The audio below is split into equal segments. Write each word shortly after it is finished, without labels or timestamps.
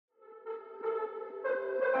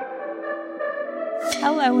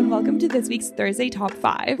Hello and welcome to this week's Thursday Top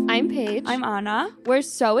 5. I'm Paige. I'm Anna. We're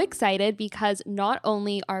so excited because not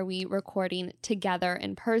only are we recording together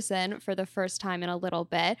in person for the first time in a little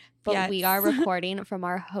bit, but we are recording from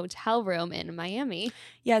our hotel room in Miami.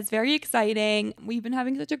 Yeah, it's very exciting. We've been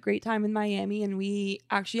having such a great time in Miami, and we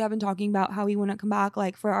actually have been talking about how we want to come back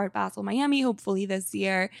for Art Basel Miami, hopefully this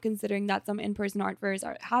year, considering that some in-person art fairs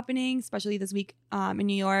are happening, especially this week in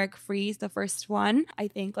New York. Freeze, the first one. I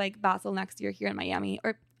think Basel next year here in Miami,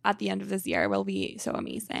 or at the end of this year, will be so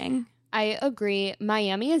amazing. I agree.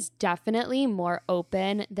 Miami is definitely more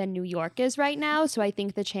open than New York is right now. So I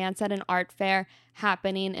think the chance at an art fair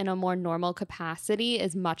happening in a more normal capacity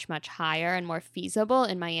is much, much higher and more feasible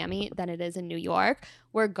in Miami than it is in New York.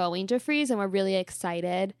 We're going to Freeze and we're really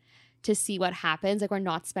excited to see what happens. We're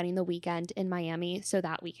not spending the weekend in Miami so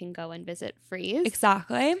that we can go and visit Freeze.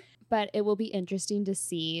 Exactly. But it will be interesting to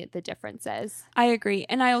see the differences. I agree.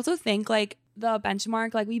 And I also think the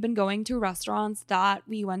benchmark, we've been going to restaurants that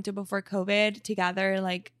we went to before COVID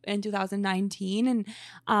together in 2019,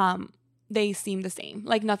 and they seem the same.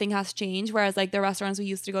 Nothing has changed, whereas the restaurants we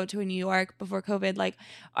used to go to in New York before COVID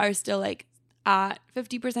are still at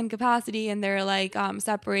 50% capacity, and they're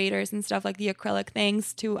separators and stuff, the acrylic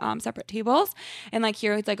things to separate tables, and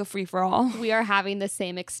here it's a free-for-all. We are having the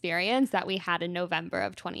same experience that we had in November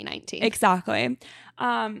of 2019. Exactly.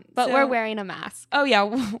 But we're wearing a mask. Oh yeah,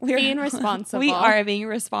 we're being responsible. We are being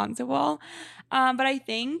responsible. But I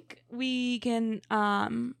think we can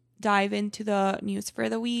dive into the news for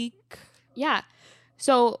the week. Yeah.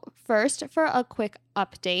 So first, for a quick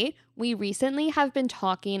update, we recently have been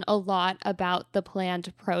talking a lot about the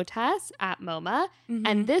planned protests at MoMA. Mm-hmm.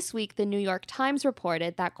 And this week, the New York Times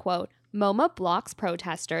reported that, quote, MoMA blocks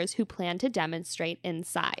protesters who plan to demonstrate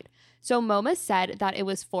inside. So MoMA said that it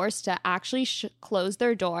was forced to actually close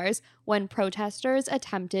their doors when protesters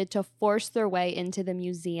attempted to force their way into the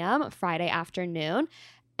museum Friday afternoon.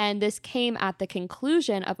 And this came at the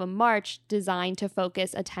conclusion of a march designed to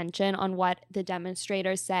focus attention on what the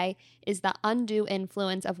demonstrators say is the undue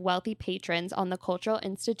influence of wealthy patrons on the cultural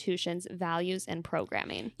institution's values and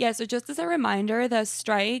programming. Yeah, so just as a reminder, the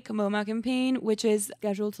Strike MoMA campaign, which is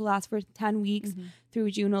scheduled to last for 10 weeks through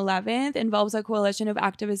June 11th, involves a coalition of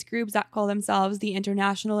activist groups that call themselves the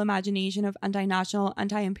International Imagination of Anti-National,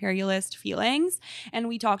 Anti-Imperialist Feelings. And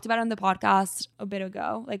we talked about it on the podcast a bit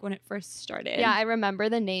ago, when it first started. Yeah, I remember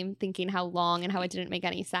the name, thinking how long and how it didn't make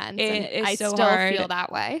any sense. I still hard. Feel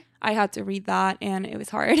that way. I had to read that and it was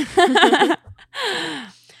hard.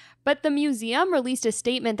 But the museum released a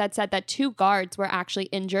statement that said that 2 guards were actually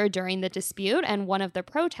injured during the dispute, and one of the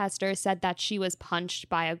protesters said that she was punched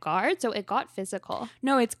by a guard, so it got physical.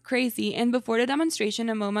 No, it's crazy. And before the demonstration,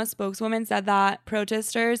 a MoMA spokeswoman said that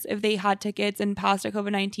protesters, if they had tickets and passed a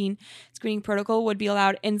COVID-19 screening protocol, would be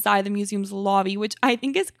allowed inside the museum's lobby, which I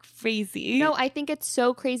think is crazy. No, I think it's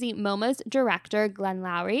so crazy. MoMA's director, Glenn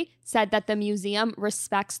Lowry, said that the museum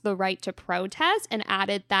respects the right to protest and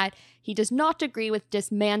added that he does not agree with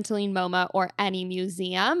dismantling MoMA or any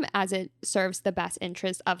museum as it serves the best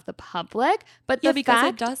interest of the public. But it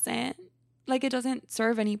doesn't. It doesn't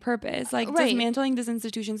serve any purpose. Dismantling these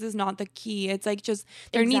institutions is not the key. It's just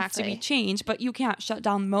there needs to be change, but you can't shut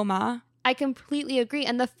down MoMA. I completely agree.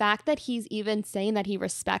 And the fact that he's even saying that he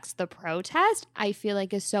respects the protest, I feel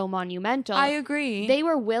is so monumental. I agree. They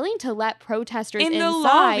were willing to let protesters in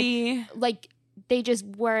inside. The lobby. They just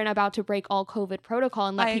weren't about to break all COVID protocol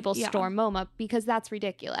and let people storm MoMA, because that's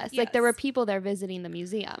ridiculous. Yes. There were people there visiting the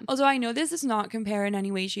museum. Although I know this is not compared in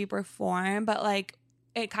any way, shape, or form, but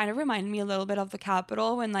it kind of reminded me a little bit of the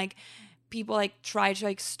Capitol when people tried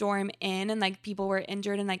to storm in and people were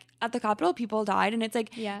injured, and at the Capitol people died, and it's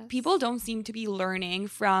yes. People don't seem to be learning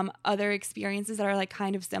from other experiences that are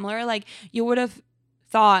kind of similar. You would have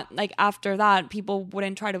thought after that people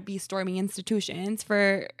wouldn't try to be storming institutions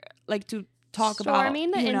for to talk storming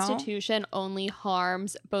about the institution only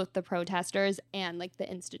harms both the protesters and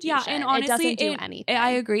the institution. Yeah, and honestly, it doesn't do anything. I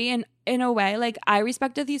agree, and in a way I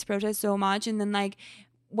respected these protests so much, and then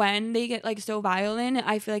when they get so violent,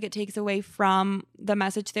 I feel it takes away from the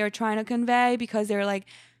message they're trying to convey, because they're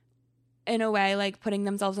in a way putting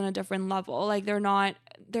themselves on a different level.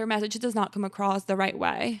 Their message does not come across the right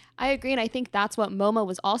way. I agree, and I think that's what MoMA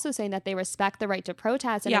was also saying, that they respect the right to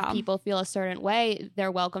protest, and if people feel a certain way,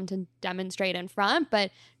 they're welcome to demonstrate in front,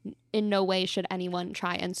 but in no way should anyone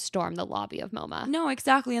try and storm the lobby of MoMA. No,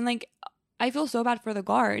 exactly. And I feel so bad for the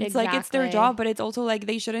guards. Exactly. It's their job, but it's also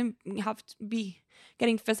they shouldn't have to be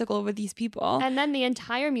getting physical with these people. And then the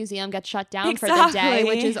entire museum gets shut down for the day,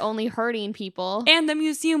 which is only hurting people. And the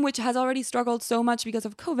museum, which has already struggled so much because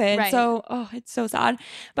of COVID. Right. So, it's so sad.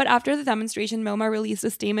 But after the demonstration, MoMA released a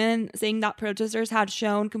statement saying that protesters had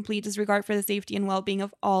shown complete disregard for the safety and well-being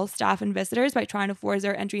of all staff and visitors by trying to force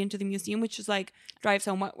their entry into the museum, which is like drives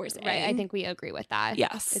home what we're saying. Right. I think we agree with that.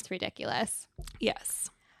 Yes. It's ridiculous. Yes.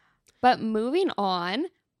 But moving on,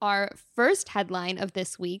 our first headline of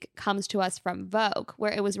this week comes to us from Vogue,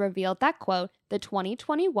 where it was revealed that, quote, the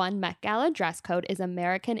 2021 Met Gala dress code is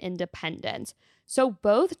American independence. So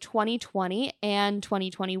both 2020 and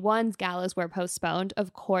 2021's galas were postponed,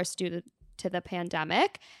 of course, due to the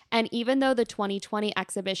pandemic. And even though the 2020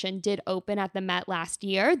 exhibition did open at the Met last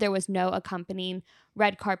year, there was no accompanying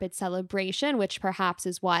red carpet celebration, which perhaps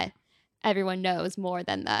is what everyone knows more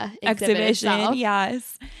than the exhibition itself.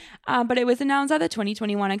 Yes. But it was announced that the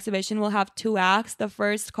 2021 exhibition will have 2 acts. The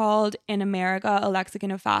first, called In America, A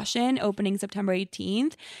Lexicon of Fashion, opening September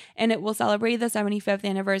 18th. And it will celebrate the 75th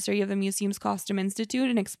anniversary of the museum's Costume Institute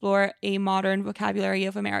and explore a modern vocabulary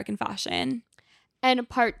of American fashion. And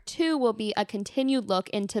part 2 will be a continued look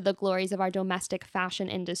into the glories of our domestic fashion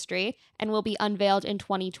industry and will be unveiled in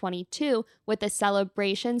 2022 with a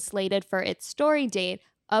celebration slated for its story date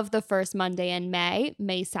of the first Monday in May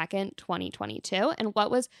 2nd, 2022. And what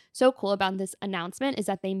was so cool about this announcement is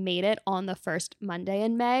that they made it on the first Monday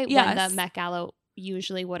in May when the Met Gala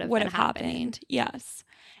usually would have been happening. Yes.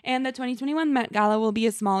 And the 2021 Met Gala will be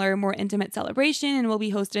a smaller, more intimate celebration and will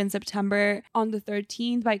be hosted in September on the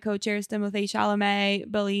 13th by co-chairs Timothée Chalamet,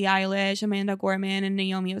 Billie Eilish, Amanda Gorman, and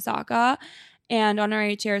Naomi Osaka, and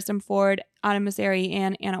honorary chairs Tom Ford, Adam Mosseri,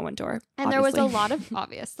 and Anna Wintour. And obviously. There was a lot of,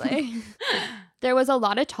 obviously, there was a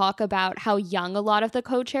lot of talk about how young a lot of the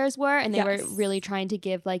co-chairs were, and they were really trying to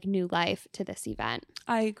give like new life to this event.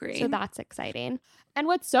 I agree. So that's exciting. And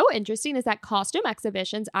what's so interesting is that costume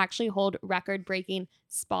exhibitions actually hold record-breaking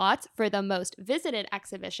spots for the most visited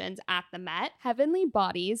exhibitions at the Met. Heavenly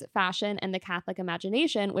Bodies, Fashion, and the Catholic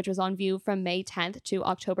Imagination, which was on view from May 10th to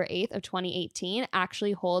October 8th of 2018,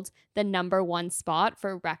 actually holds the #1 spot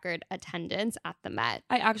for record attendance at the Met.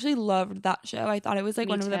 I actually loved that show. I thought it was like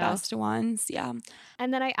one of the best ones. Yeah.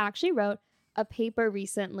 And then I actually wrote a paper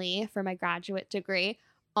recently for my graduate degree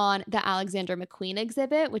on the Alexander McQueen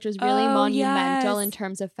exhibit, which was really monumental in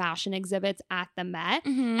terms of fashion exhibits at the Met.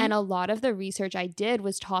 Mm-hmm. And a lot of the research I did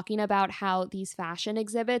was talking about how these fashion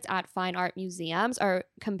exhibits at fine art museums are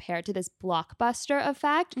compared to this blockbuster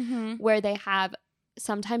effect, where they have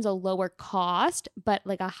sometimes a lower cost, but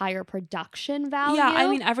like a higher production value. Yeah, I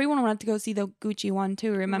mean, everyone wanted to go see the Gucci one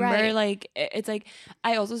too, remember? Right. Like, it's like,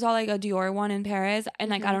 I also saw like a Dior one in Paris, and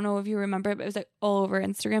like, I don't know if you remember, but it was like all over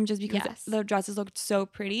Instagram just because the dresses looked so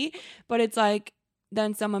pretty. But it's like,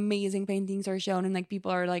 then some amazing paintings are shown, and like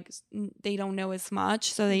people are like, they don't know as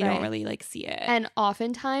much, so they don't really like see it. And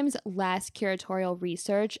oftentimes less curatorial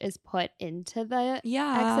research is put into the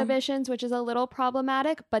exhibitions, which is a little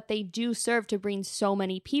problematic, but they do serve to bring so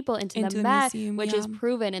many people into the Met, museum, which is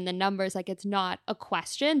proven in the numbers. Like, it's not a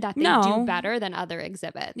question that they do better than other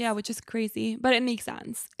exhibits. Yeah, which is crazy, but it makes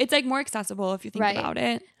sense. It's like more accessible if you think about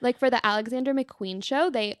it. Like for the Alexander McQueen show,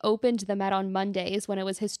 they opened the Met on Mondays when it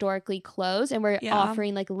was historically closed, and we're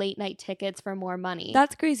offering like late night tickets for more money.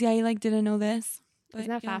 That's crazy. I like didn't know this. Isn't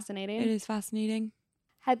that fascinating? It is fascinating.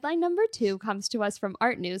 Headline number 2 comes to us from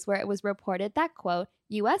Art News, where it was reported that, quote,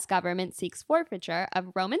 U.S. government seeks forfeiture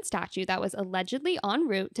of Roman statue that was allegedly en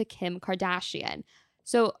route to Kim Kardashian.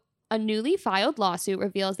 So a newly filed lawsuit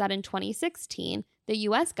reveals that in 2016, the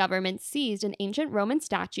U.S. government seized an ancient Roman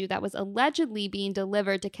statue that was allegedly being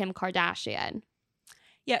delivered to Kim Kardashian.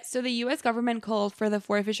 Yeah, so the U.S. government called for the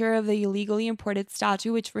forfeiture of the illegally imported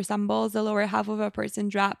statue, which resembles the lower half of a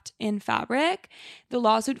person wrapped in fabric. The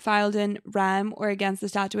lawsuit filed in rem, or against the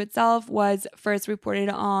statue itself, was first reported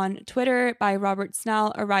on Twitter by Robert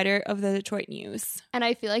Snell, a writer of the Detroit News. And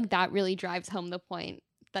I feel like that really drives home the point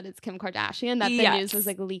that it's Kim Kardashian, that the news was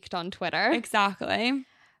like leaked on Twitter. Exactly.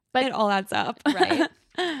 But it all adds up. Right.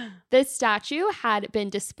 This statue had been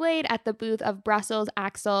displayed at the booth of Brussels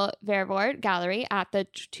Axel Vervoort Gallery at the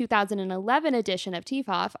 2011 edition of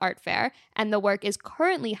TIFAF Art Fair, and the work is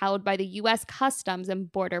currently held by the U.S. Customs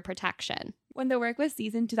and Border Protection. When the work was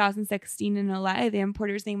seized in 2016 in LA, the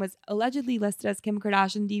importer's name was allegedly listed as Kim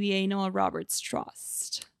Kardashian DBA Noah Roberts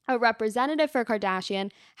Trust. A representative for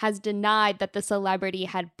Kardashian has denied that the celebrity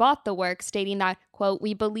had bought the work, stating that, quote,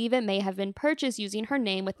 we believe it may have been purchased using her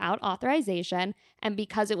name without authorization, and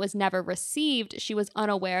because it was never received, she was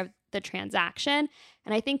unaware of the transaction.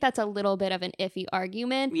 And I think that's a little bit of an iffy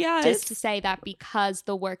argument. Yeah, just to say that because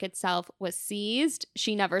the work itself was seized,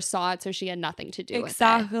 she never saw it, so she had nothing to do with it.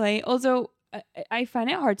 Exactly. Also, I find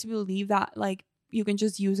it hard to believe that like you can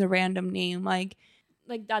just use a random name. Like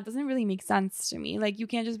that doesn't really make sense to me. Like you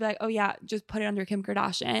can't just be like, oh yeah, just put it under Kim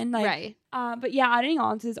Kardashian. Like, right. But yeah, adding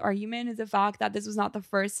on to this argument is the fact that this was not the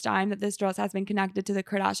first time that this trust has been connected to the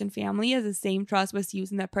Kardashian family, as the same trust was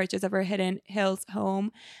used in the purchase of her Hidden Hills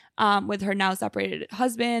home with her now separated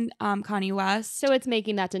husband, Kanye West. So it's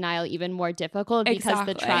making that denial even more difficult because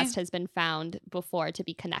Exactly. the trust has been found before to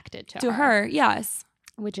be connected to To her, yes.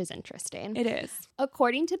 Which is interesting. It is.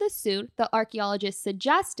 According to the suit, the archaeologist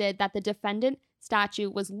suggested that the defendant statue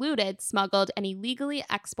was looted, smuggled, and illegally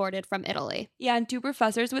exported from Italy. Yeah, and 2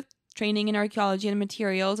 professors with training in archaeology and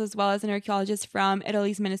materials, as well as an archaeologist from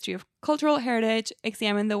Italy's Ministry of Cultural Heritage,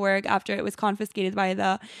 examined the work after it was confiscated by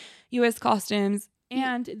the U.S. Customs.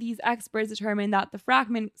 And these experts determined that the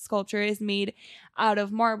fragment sculpture is made out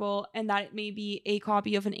of marble and that it may be a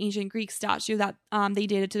copy of an ancient Greek statue that they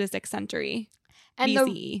dated to the 6th century. And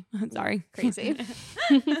BCE. Sorry. Crazy.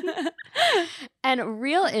 And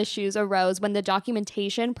real issues arose when the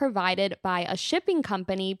documentation provided by a shipping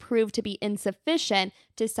company proved to be insufficient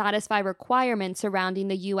to satisfy requirements surrounding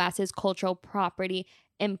the U.S.'s Cultural Property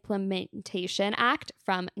Implementation Act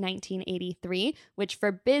from 1983, which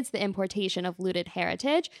forbids the importation of looted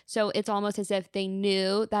heritage. So it's almost as if they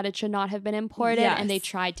knew that it should not have been imported, Yes. and they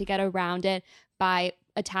tried to get around it by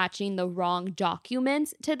attaching the wrong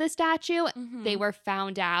documents to the statue. Mhm. They were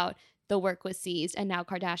found out, the work was seized, and now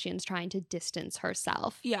Kardashian's trying to distance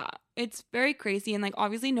herself. Yeah, it's very crazy. And like,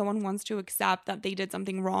 obviously, no one wants to accept that they did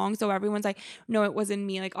something wrong. So everyone's like, no, it wasn't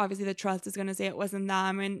me. Like, obviously, the trust is going to say it wasn't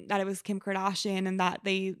them and that it was Kim Kardashian and that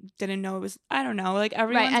they didn't know it was, I don't know. Like,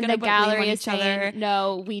 everyone's Right, and going the to put blame on gallery is each other. saying,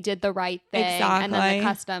 no, we did the right thing. And then Exactly. the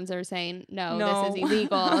customs are saying, no, No. this is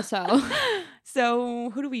illegal. So, So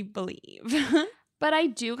who do we believe? but I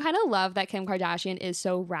do kind of love that Kim Kardashian is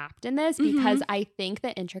so wrapped in this because I think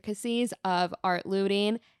the intricacies of art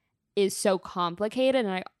looting is so complicated,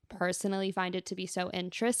 and I personally find it to be so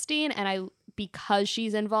interesting. And because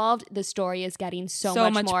she's involved, the story is getting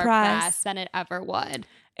so much more press than it ever would.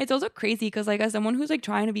 It's also crazy because like as someone who's like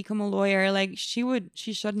trying to become a lawyer, like she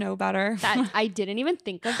should know better. That I didn't even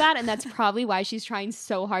think of that, and that's probably why she's trying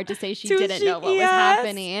so hard to say she To didn't know what was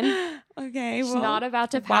happening. Okay, She's well, not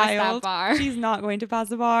about to pass that wild. bar. She's not going to pass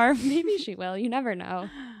the bar. Maybe she will. You never know.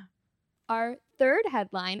 Our third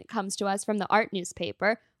headline comes to us from the Art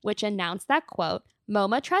newspaper, which announced that, quote,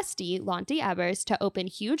 MoMA trustee Lonty Evers to open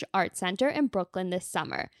huge art center in Brooklyn this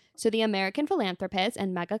summer. So the American philanthropist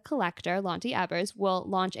and mega collector Lonty Evers will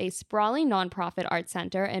launch a sprawling nonprofit art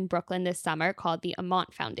center in Brooklyn this summer called the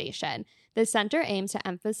Amont Foundation. The center aims to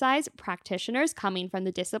emphasize practitioners coming from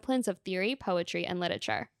the disciplines of theory, poetry, and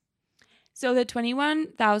literature. So the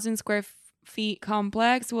 21,000 square feet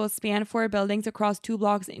complex will span 4 buildings across 2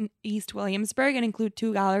 blocks in East Williamsburg and include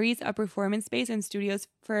 2 galleries, a performance space, and studios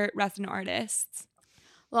for resident artists.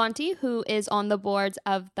 Lonty, who is on the boards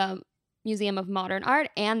of the Museum of Modern Art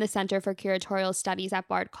and the Center for Curatorial Studies at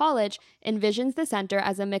Bard College, envisions the center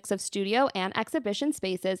as a mix of studio and exhibition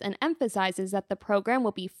spaces and emphasizes that the program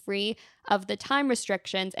will be free of the time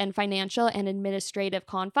restrictions and financial and administrative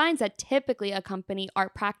confines that typically accompany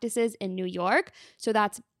art practices in New York. So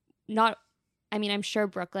that's not, I mean, I'm sure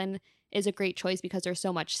Brooklyn is a great choice because there's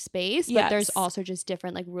so much space, but there's also just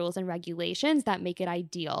different like rules and regulations that make it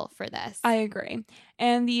ideal for this. I agree.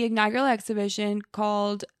 And the inaugural exhibition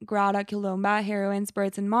called Grada Quilomba, Heroines,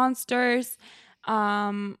 Birds, and Monsters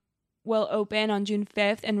will open on June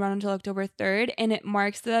 5th and run until October 3rd. And it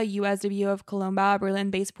marks the U.S. debut of Quilomba, a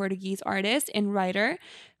Berlin-based Portuguese artist and writer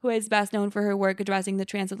who is best known for her work addressing the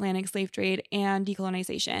transatlantic slave trade and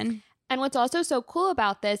decolonization. And what's also so cool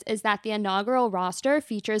about this is that the inaugural roster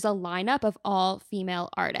features a lineup of all female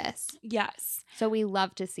artists. Yes. So we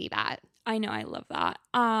love to see that. I know, I love that.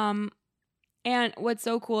 And what's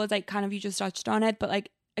so cool is like kind of you just touched on it, but like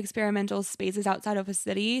experimental spaces outside of a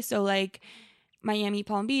city. So like Miami,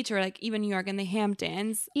 Palm Beach, or like even New York and the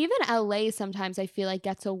Hamptons. Even LA sometimes I feel like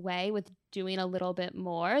gets away with doing a little bit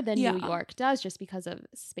more than New York does just because of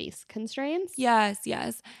space constraints. Yes.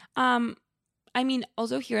 I mean,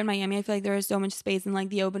 also here in Miami, I feel like there is so much space in like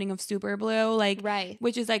the opening of Super Blue, like, right,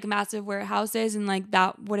 which is like massive warehouses, and like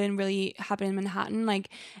that wouldn't really happen in Manhattan. Like,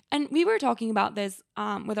 and we were talking about this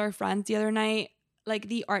with our friends the other night, like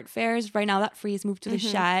the art fairs right now that Frieze moved to the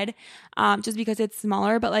Shed, just because it's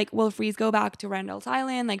smaller. But like, will Frieze go back to Randall's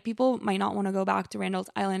Island? Like, people might not want to go back to Randall's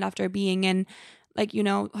Island after being in, like, you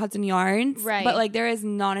know, Hudson Yards. Right. But like, there is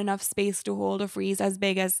not enough space to hold a Frieze as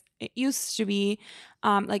big as it used to be,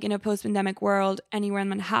 like in a post-pandemic world anywhere in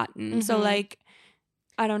Manhattan. So like,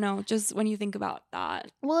 I don't know, just when you think about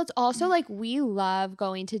that. Well, it's also like we love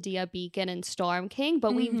going to Dia Beacon and Storm King,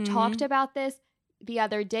 but we've talked about this the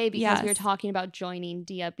other day because we were talking about joining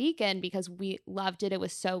Dia Beacon because we loved it. It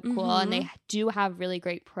was so cool and they do have really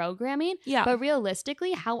great programming. Yeah. But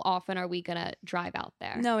realistically, how often are we going to drive out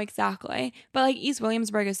there? No, exactly. But like East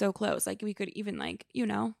Williamsburg is so close. Like we could even like, you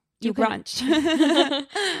know, do brunch.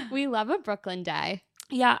 We love a Brooklyn day.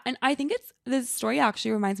 Yeah, and I think this story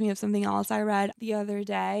actually reminds me of something else I read the other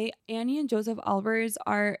day. Annie and Joseph Albers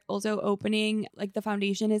are also opening, like the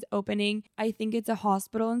foundation is opening, I think it's a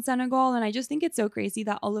hospital in Senegal, and I just think it's so crazy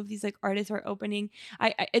that all of these like artists are opening.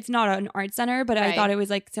 It's not an art center, but I thought it was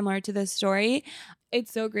like similar to this story.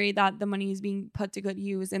 It's so great that the money is being put to good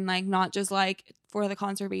use and like not just like for the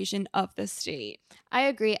conservation of the state. I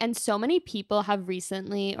agree. And so many people have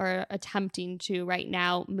recently or attempting to right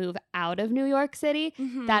now move out of New York City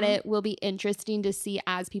that it will be interesting to see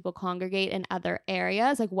as people congregate in other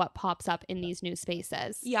areas, like what pops up in these new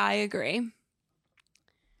spaces. Yeah, I agree.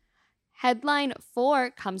 Headline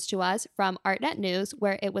 4 comes to us from ArtNet News,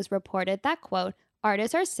 where it was reported that, quote,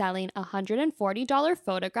 artists are selling $140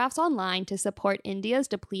 photographs online to support India's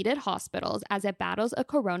depleted hospitals as it battles a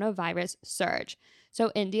coronavirus surge.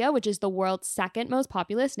 So India, which is the world's second most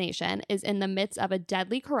populous nation, is in the midst of a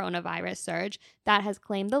deadly coronavirus surge that has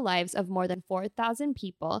claimed the lives of more than 4,000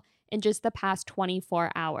 people in just the past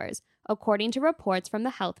 24 hours. According to reports from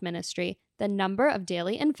the health ministry, the number of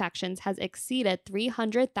daily infections has exceeded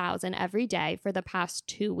 300,000 every day for the past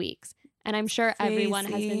 2 weeks. And I'm sure everyone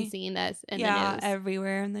has been seeing this in the news. Yeah,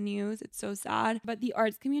 everywhere in the news. It's so sad. But the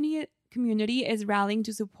arts community is rallying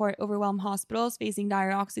to support overwhelmed hospitals facing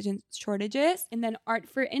dire oxygen shortages. And then Art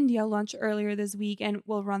for India launched earlier this week and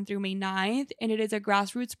will run through May 9th. And it is a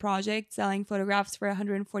grassroots project selling photographs for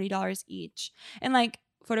 $140 each. And like,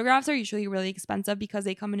 photographs are usually really expensive because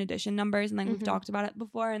they come in edition numbers, and like we've talked about it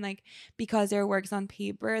before, and like because their work's on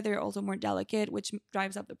paper, they're also more delicate, which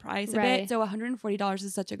drives up the price a bit. So $140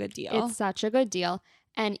 is such a good deal. It's such a good deal.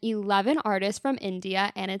 And 11 artists from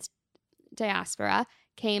India and its diaspora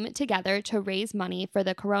came together to raise money for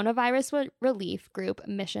the coronavirus relief group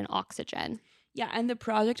Mission Oxygen. Yeah, and the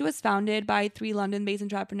project was founded by 3 London-based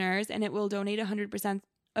entrepreneurs, and it will donate 100%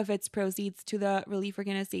 of its proceeds to the relief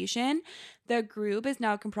organization. The group is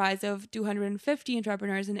now comprised of 250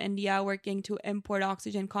 entrepreneurs in India working to import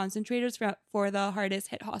oxygen concentrators for the hardest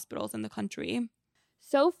hit hospitals in the country.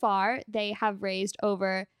 So far, they have raised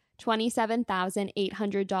over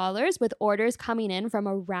 $27,800 with orders coming in from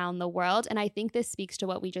around the world. And I think this speaks to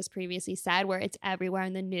what we just previously said, where it's everywhere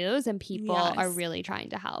in the news and people are really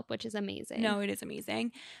trying to help, which is amazing. No, it is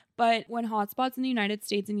amazing. But when hotspots in the United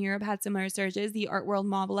States and Europe had similar surges, the art world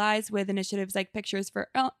mobilized with initiatives like Pictures for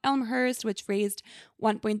Elmhurst, which raised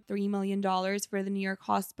 $1.3 million for the New York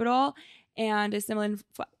hospital, and a similar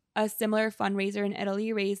fundraiser in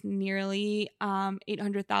Italy raised nearly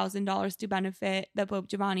 $800,000 to benefit the Pope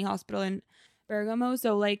Giovanni Hospital in Bergamo.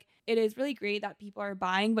 So like it is really great that people are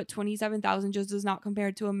buying, but 27,000 just does not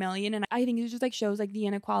compare to $1 million. And I think it just like shows like the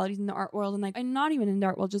inequalities in the art world, and like, and not even in the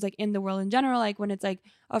art world, just like in the world in general. Like when it's like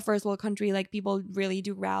a first world country, like people really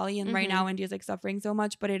do rally. And right now India's like suffering so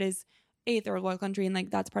much, but it is a third world country, and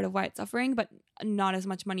like that's part of why it's suffering. But not as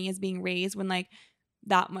much money is being raised when like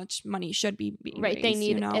that much money should be being raised. They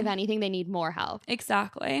need, if anything, they need more help.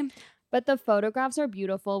 Exactly. But the photographs are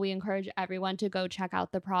beautiful. We encourage everyone to go check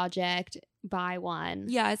out the project, buy one.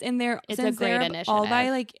 Yes, and it's a great initiative. All by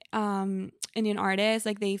like Indian artists,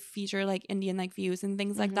 like they feature like Indian like views and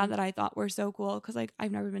things like that I thought were so cool, because like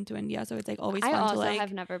I've never been to India, so it's like always fun to like. I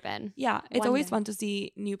have never been. Yeah, it's always fun to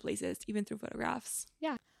see new places, even through photographs.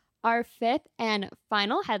 Yeah. Our fifth and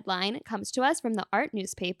final headline comes to us from the Art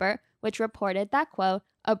newspaper, which reported that, quote,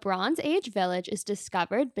 a Bronze Age village is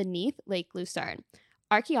discovered beneath Lake Lucerne.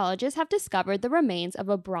 Archaeologists have discovered the remains of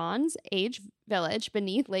a Bronze Age village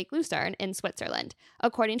beneath Lake Lucerne in Switzerland.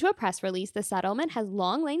 According to a press release, the settlement has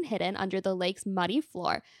long lain hidden under the lake's muddy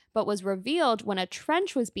floor, but was revealed when a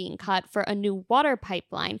trench was being cut for a new water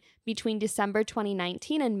pipeline between December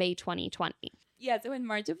 2019 and May 2020. Yeah, so in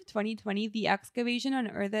March of 2020, the excavation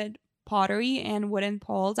unearthed pottery and wooden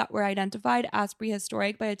poles that were identified as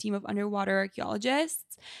prehistoric by a team of underwater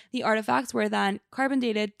archaeologists. The artifacts were then carbon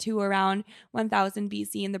dated to around 1000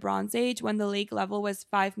 BC in the Bronze Age, when the lake level was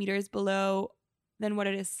 5 meters below than what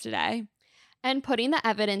it is today. And putting the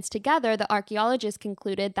evidence together, the archaeologists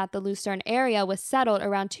concluded that the Lucerne area was settled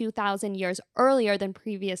around 2,000 years earlier than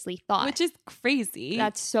previously thought. Which is crazy.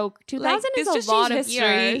 That's so... 2,000 is a lot of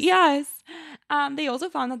years. Yes. They also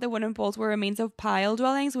found that the wooden poles were remains of pile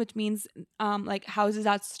dwellings, which means like houses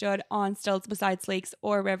that stood on stilts besides lakes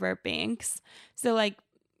or river banks. So like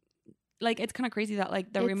like it's kind of crazy that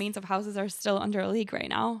like the It's- remains of houses are still under a leak right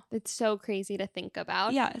now. It's so crazy to think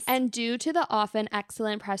about. Yes. And due to the often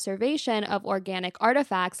excellent preservation of organic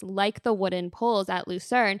artifacts like the wooden poles at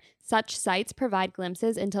Lucerne, such sites provide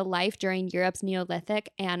glimpses into life during Europe's Neolithic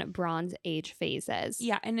and Bronze Age phases.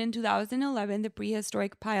 Yeah, and in 2011, the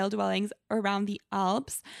prehistoric pile dwellings around the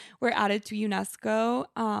Alps were added to UNESCO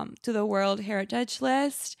to the World Heritage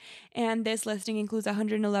List. And this listing includes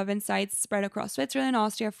 111 sites spread across Switzerland,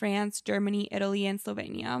 Austria, France, Germany, Italy, and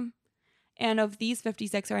Slovenia. And of these,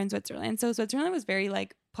 56 are in Switzerland. So Switzerland was very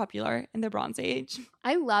like popular in the Bronze Age.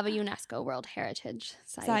 I love a UNESCO World Heritage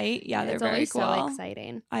site. Yeah, they're it's very always cool. so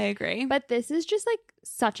exciting. I agree. But this is just like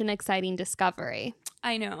such an exciting discovery.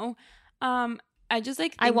 I know. I just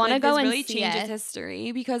like think, I want to like, go this and really see changes it.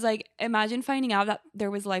 history because like imagine finding out that there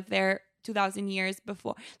was life there 2,000 years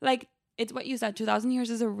before. Like it's what you said, 2,000 years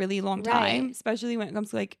is a really long time, Right. especially when it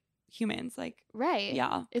comes to like humans. Like Right.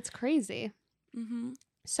 yeah. It's crazy. Mm-hmm.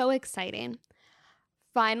 So exciting.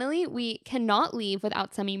 Finally, we cannot leave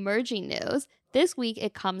without some emerging news. This week,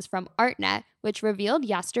 it comes from ArtNet, which revealed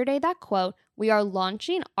yesterday that, quote, we are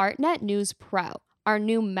launching ArtNet News Pro, our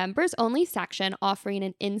new members-only section offering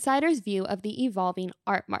an insider's view of the evolving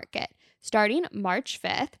art market. Starting March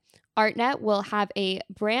 5th, ArtNet will have a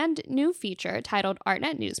brand new feature titled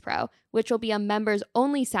ArtNet News Pro, which will be a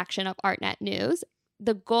members-only section of ArtNet News.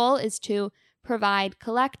 The goal is to provide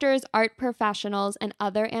collectors, art professionals, and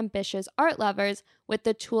other ambitious art lovers with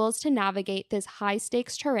the tools to navigate this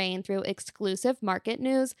high-stakes terrain through exclusive market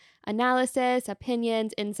news, analysis,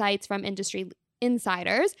 opinions, insights from industry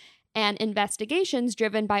insiders, and investigations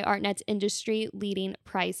driven by ArtNet's industry-leading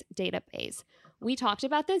price database. We talked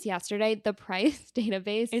about this yesterday. The price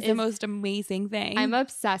database It's the most amazing thing. I'm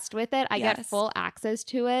obsessed with it. I get Yes. full access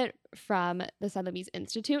to it from the Sotheby's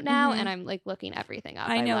Institute now, Mhm. and I'm like looking everything up.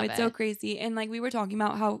 I know, love it's it. so crazy. And like we were talking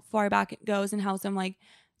about how far back it goes and how some like,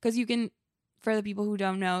 because you can, for the people who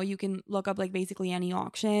don't know, you can look up like basically any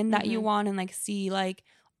auction that you Mhm. want and like see like,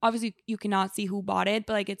 obviously you cannot see who bought it,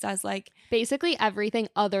 but like it says like Basically everything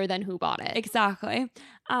other than who bought it. exactly.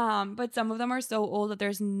 But some of them are so old that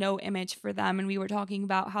there's no image for them. And we were talking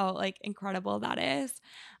about how like incredible that is.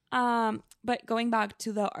 But going back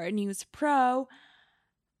to the Art News Pro,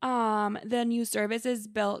 the new service is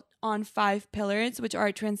built on 5 pillars, which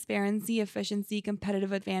are transparency, efficiency,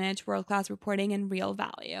 competitive advantage, world-class reporting, and real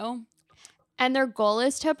value. And their goal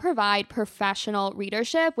is to provide professional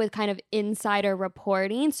readership with kind of insider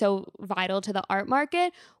reporting, so vital to the art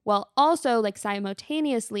market, while also like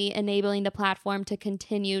simultaneously enabling the platform to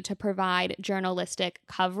continue to provide journalistic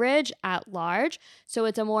coverage at large. So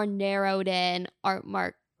it's a more narrowed in art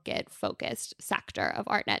market focused sector of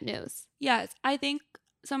ArtNet News. Yes, I think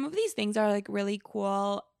some of these things are like really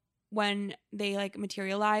cool when they like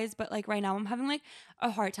materialize, but like right now I'm having like a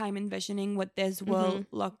hard time envisioning what this will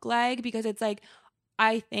look like because it's like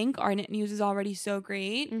I think ArtNet News is already so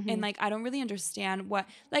great and like I don't really understand what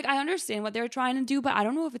like I understand what they're trying to do, but I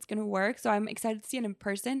don't know if it's gonna work. So I'm excited to see it in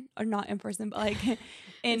person or not in person, but like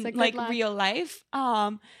in like real life.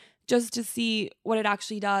 Just to see what it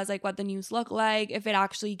actually does, like what the news look like, if it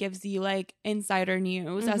actually gives you like insider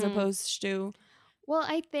news as opposed to. Well,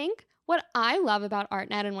 I think what I love about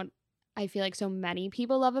ArtNet and what I feel like so many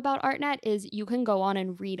people love about ArtNet is you can go on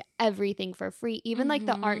and read everything for free. Even like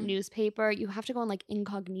the art newspaper, you have to go in like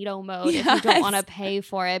incognito mode if you don't want to pay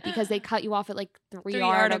for it because they cut you off at like three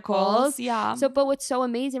articles. Yeah. So, but what's so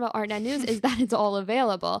amazing about ArtNet News is that it's all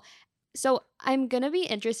available. So I'm going to be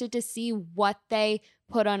interested to see what they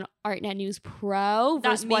put on ArtNet News Pro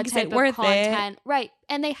versus what type of content. Right.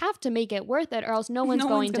 And they have to make it worth it or else no one's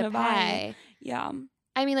going to pay. Yeah.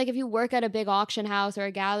 I mean, like if you work at a big auction house or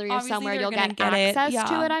a gallery or Obviously, somewhere, you'll get access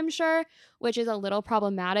to it, I'm sure, which is a little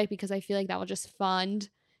problematic because I feel like that will just fund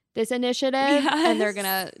this initiative and they're going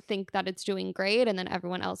to think that it's doing great and then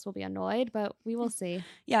everyone else will be annoyed, but we will see.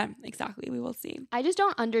 Yeah, exactly. We will see. I just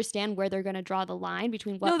don't understand where they're going to draw the line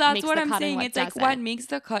between what makes what I'm cut saying. And what it's doesn't. like what makes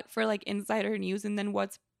the cut for like insider news and then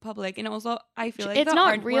what's public. And also I feel like it's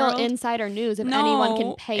not real insider news if anyone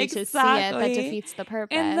can pay to see it. That defeats the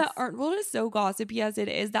purpose. And the art world is so gossipy as it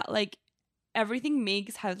is that like everything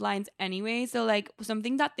makes headlines anyway. So like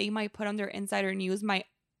something that they might put on their insider news might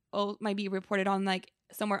be reported on like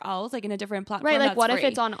somewhere else, like in a different platform. Right, like what free. if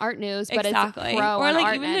it's on Art News, but exactly. it's pro or on like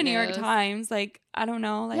ArtNet even the New York News. Times, like I don't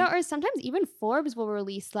know, like yeah, or sometimes even Forbes will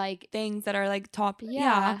release like things that are like top.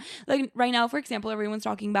 Yeah. Like right now, for example, everyone's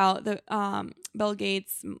talking about the Bill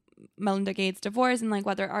Gates, Melinda Gates divorce and like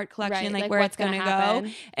what their art collection, right, like where it's gonna happen.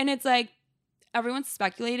 go, and it's like everyone's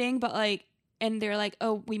speculating, but like and they're like,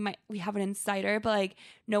 oh, we have an insider, but like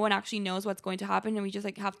no one actually knows what's going to happen, and we just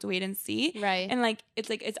like have to wait and see. Right. And like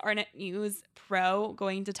it's Arnet News Pro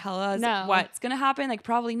going to tell us No. what's gonna happen? Like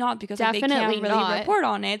probably not, because like, they Definitely can't really not. report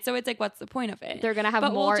on it. So it's like, what's the point of it? They're gonna have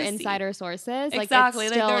But we'll more just see. insider sources. Exactly. Like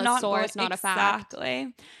it's still they're a not source, going, not a fact.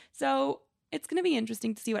 Exactly. So it's gonna be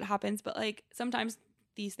interesting to see what happens. But like sometimes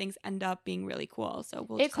these things end up being really cool. So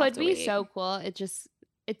we'll It just have could to be wait. so cool.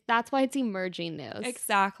 That's why it's emerging news.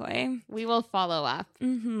 Exactly. We will follow up.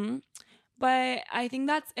 Mm-hmm. But I think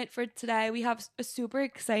that's it for today. We have a super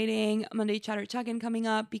exciting Monday Chatter Check-in coming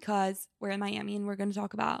up because we're in Miami and we're going to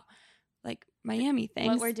talk about like Miami things.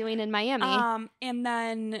 What we're doing in Miami. And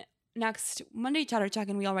then next Monday Chatter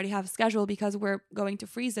Check-in we already have scheduled because we're going to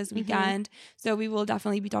Freeze this weekend. So we will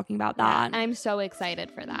definitely be talking about that. I'm so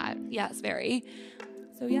excited for that. Yes, very.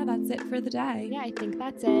 So yeah, that's it for the day. Yeah, I think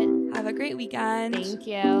that's it. Have a great weekend. Thank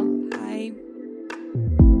you.